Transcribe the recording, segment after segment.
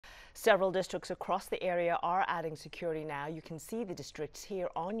Several districts across the area are adding security now. You can see the districts here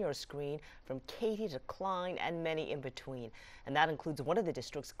on your screen, from Katy to Klein and many in between. And that includes one of the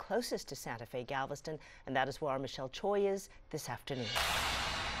districts closest to Santa Fe, Galveston, and that is where our Michelle Choi is this afternoon.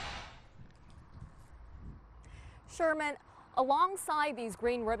 Sherman, alongside these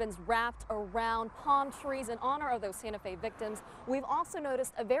green ribbons wrapped around palm trees in honor of those Santa Fe victims, we've also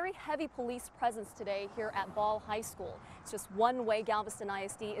noticed a very heavy police presence today here at Ball High School. It's just one way Galveston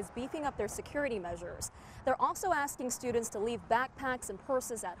ISD is beefing up their security measures. They're also asking students to leave backpacks and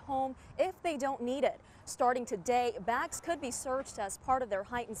purses at home if they don't need it. Starting today, bags could be searched as part of their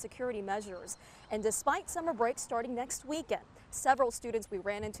heightened security measures. And despite summer break starting next weekend, several students we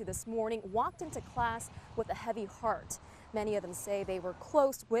ran into this morning walked into class with a heavy heart. Many of them say they were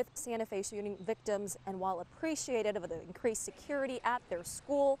close with Santa Fe shooting victims, and while appreciative of the increased security at their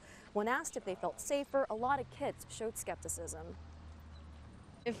school, when asked if they felt safer, a lot of kids showed skepticism.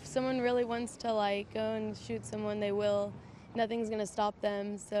 If someone really wants to go and shoot someone, they will. Nothing's gonna stop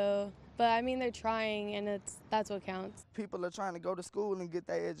them. But I mean, they're trying, and that's what counts. People are trying to go to school and get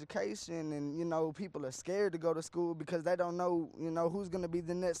their education, and people are scared to go to school because they don't know, who's going to be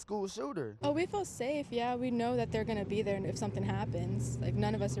the next school shooter. Oh, we feel safe. Yeah, we know that they're going to be there if something happens.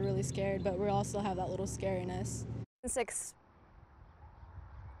 None of us are really scared, but we also have that little scariness.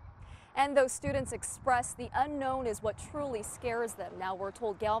 And those students express the unknown is what truly scares them. Now we're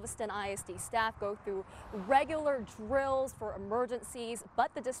told Galveston ISD staff go through regular drills for emergencies,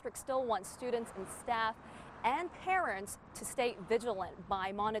 but the district still wants students and staff and parents to stay vigilant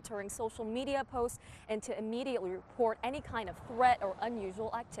by monitoring social media posts and to immediately report any kind of threat or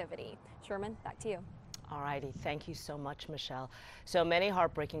unusual activity. Sherman, back to you. All righty. Thank you so much, Michelle. So many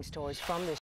heartbreaking stories from this